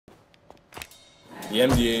The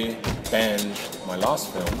MDA banned my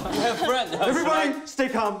last film. Everybody, stay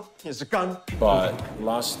calm. Here's a gun. But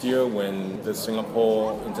last year, when the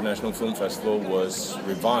Singapore International Film Festival was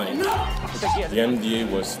revived, the MDA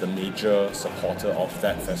was the major supporter of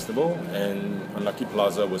that festival, and Unlucky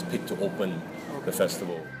Plaza was picked to open the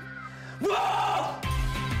festival.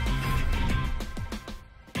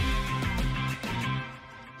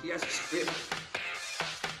 He has a script.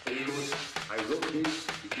 And he goes, I wrote this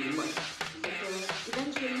in months.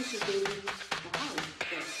 Eventually she gave him the house,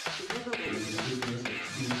 but she never went.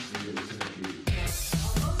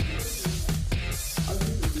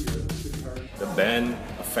 The band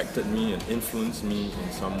affected me and influenced me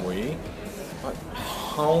in some way, but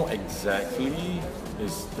how exactly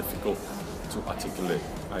is difficult to articulate.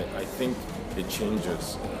 I think it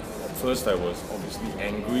changes. At first I was obviously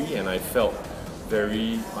angry and I felt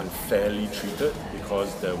very unfairly treated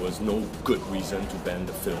because there was no good reason to ban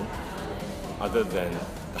the film other than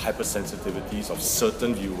the hypersensitivities of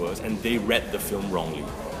certain viewers, and they read the film wrongly.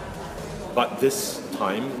 But this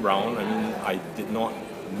time round, I mean, I did not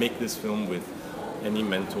make this film with any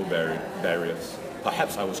mental barriers.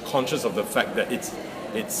 Perhaps I was conscious of the fact that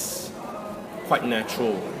it's quite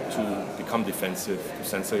natural to become defensive, to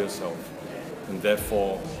censor yourself, and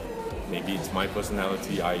therefore maybe it's my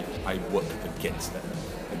personality, I worked against that.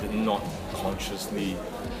 I did not consciously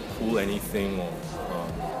pull anything or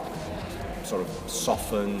sort of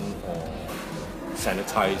soften or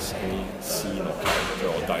sanitize any scene or character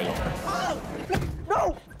or dialogue.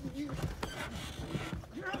 No!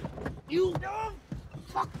 You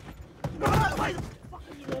fuck! Why the fuck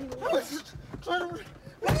are you? I was just trying to...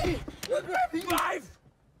 Hey! You're grabbing me!